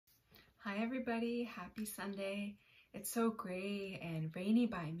Hi everybody, happy Sunday. It's so gray and rainy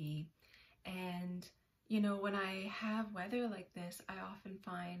by me. And when I have weather like this, I often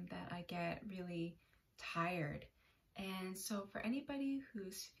find that I get really tired. And so for anybody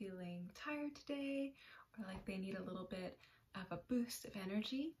who's feeling tired today or like they need a little bit of a boost of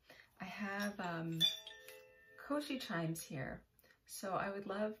energy, I have Koshi Chimes here. So I would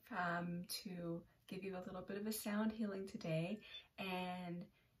love to give you a little bit of a sound healing today, and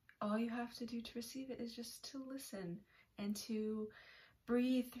all you have to do to receive it is just to listen and to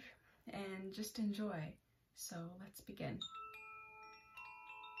breathe and just enjoy. So let's begin.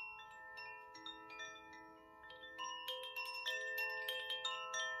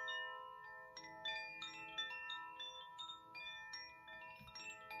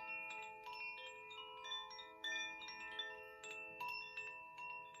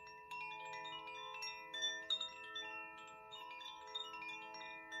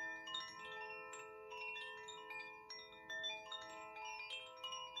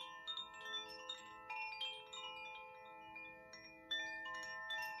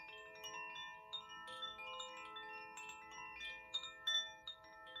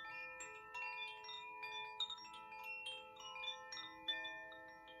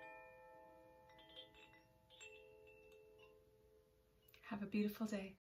 Have a beautiful day.